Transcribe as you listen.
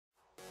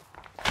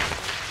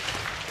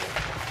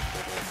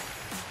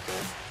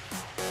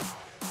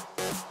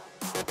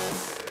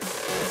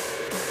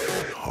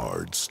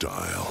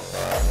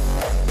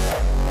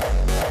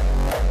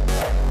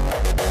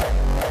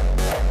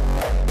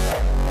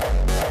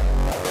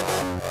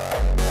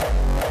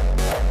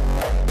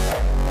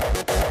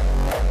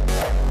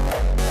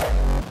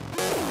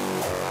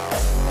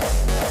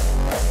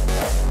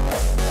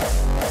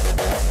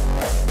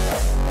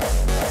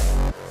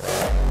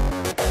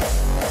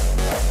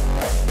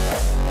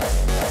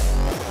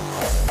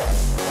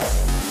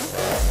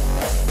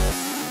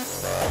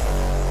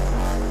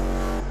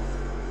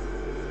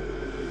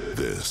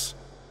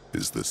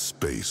is the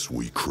space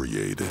we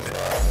created.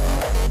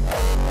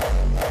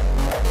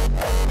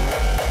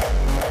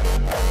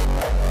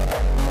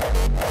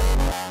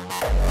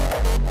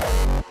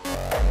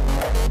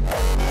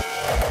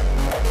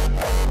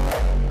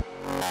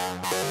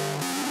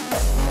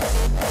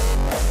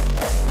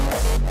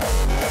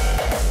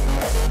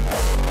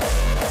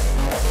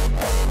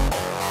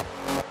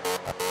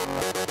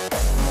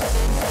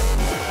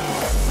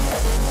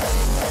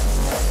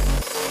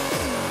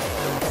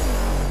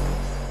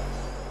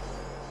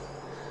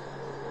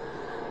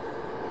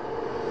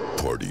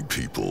 Party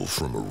people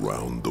from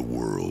around the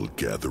world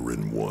gather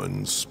in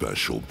one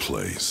special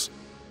place.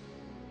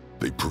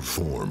 They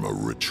perform a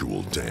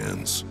ritual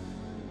dance.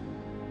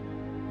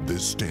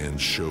 This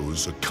dance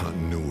shows a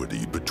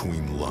continuity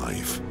between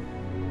life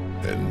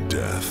and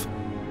death.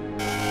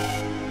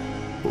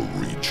 A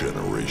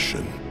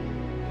regeneration.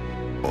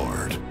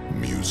 Art,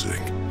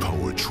 music,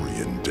 poetry,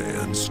 and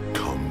dance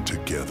come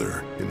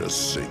together in a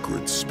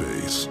sacred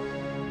space.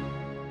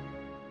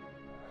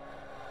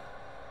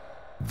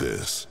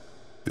 This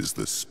is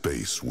the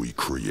space we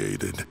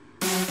created.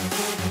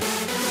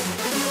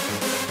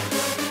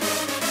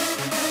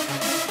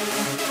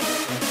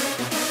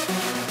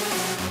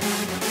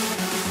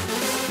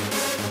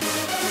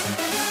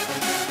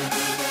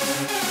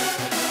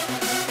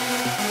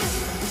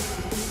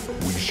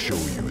 We show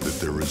you that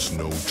there is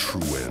no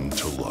true end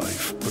to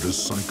life, but a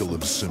cycle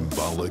of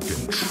symbolic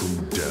and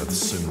true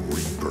deaths and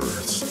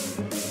rebirths.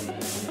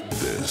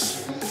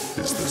 This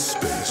is the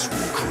space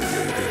we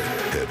created.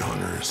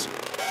 Headhunters.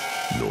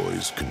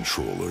 Noise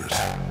controllers.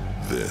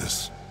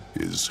 This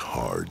is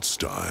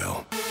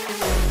hardstyle.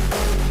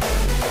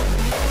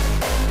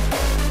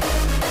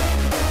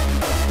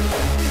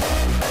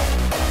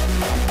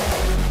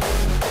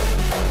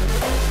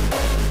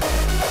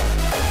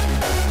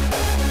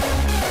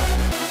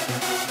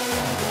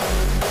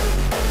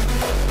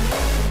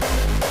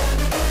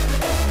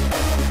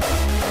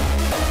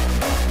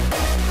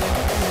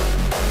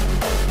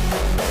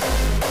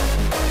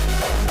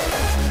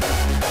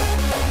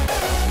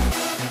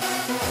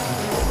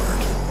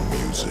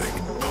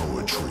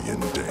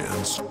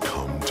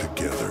 Come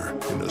together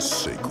in a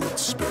sacred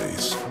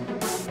space.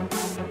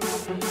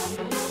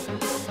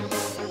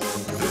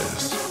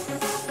 This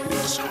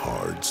is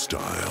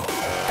hardstyle.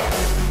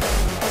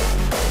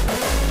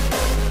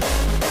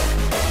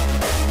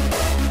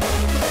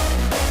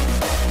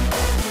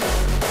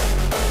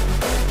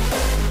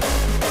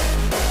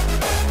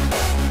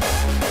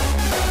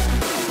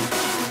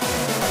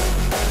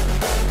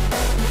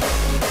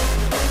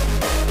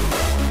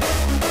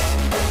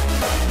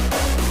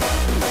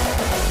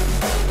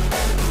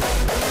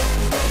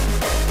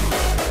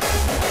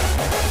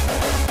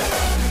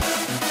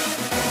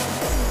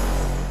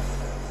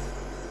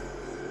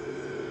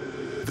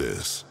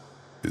 This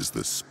is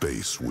the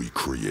space we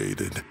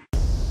created.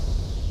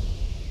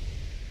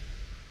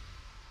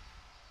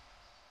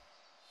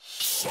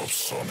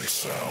 Subsonic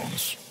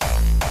sounds.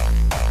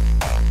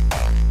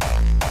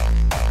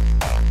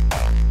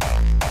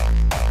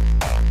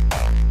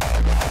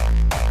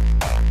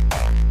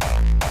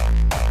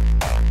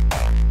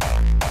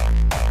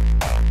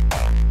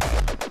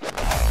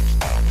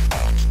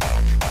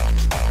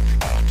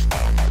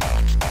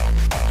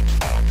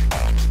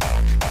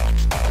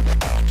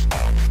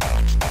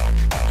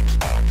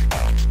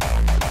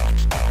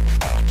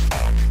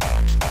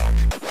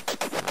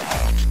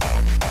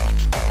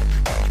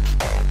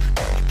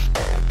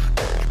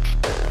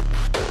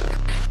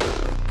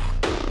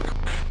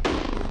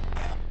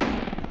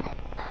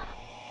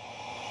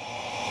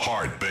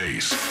 Hard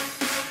bass.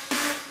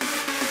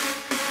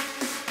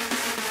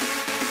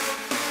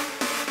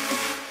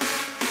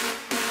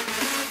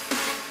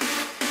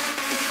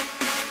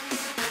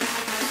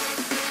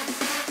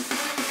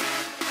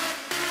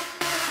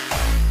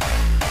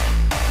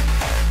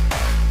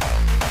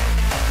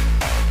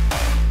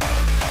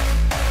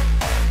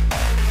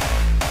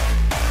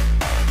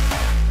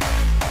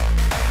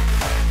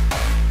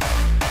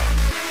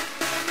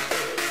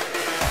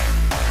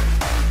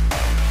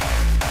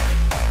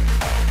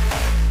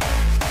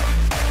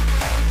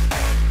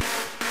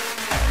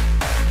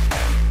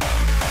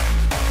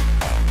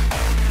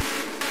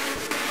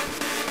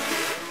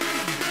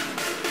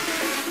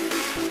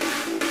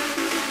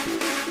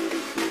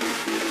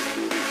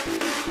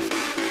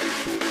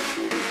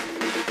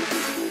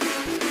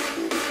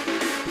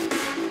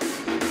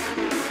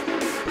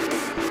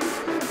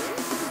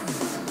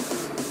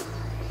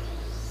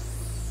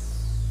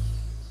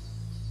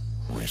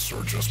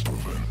 Research has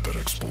proven that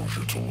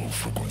exposure to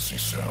low-frequency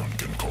sound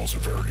can cause a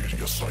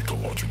variety of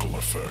psychological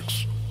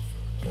effects,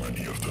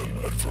 many of them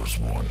adverse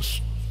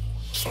ones,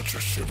 such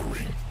as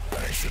shivering,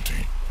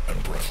 anxiety,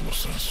 and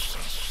breathlessness.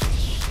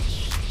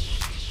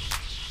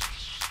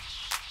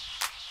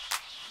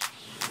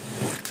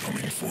 We're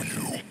coming for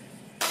you.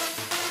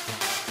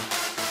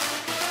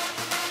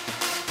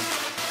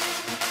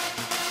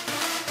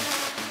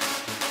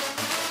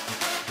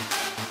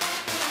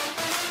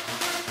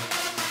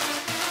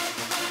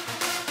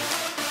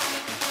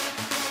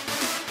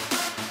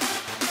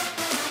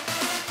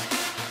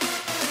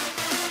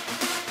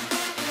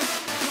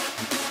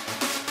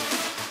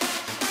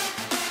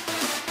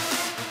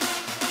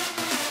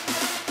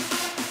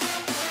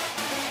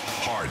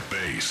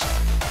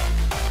 space.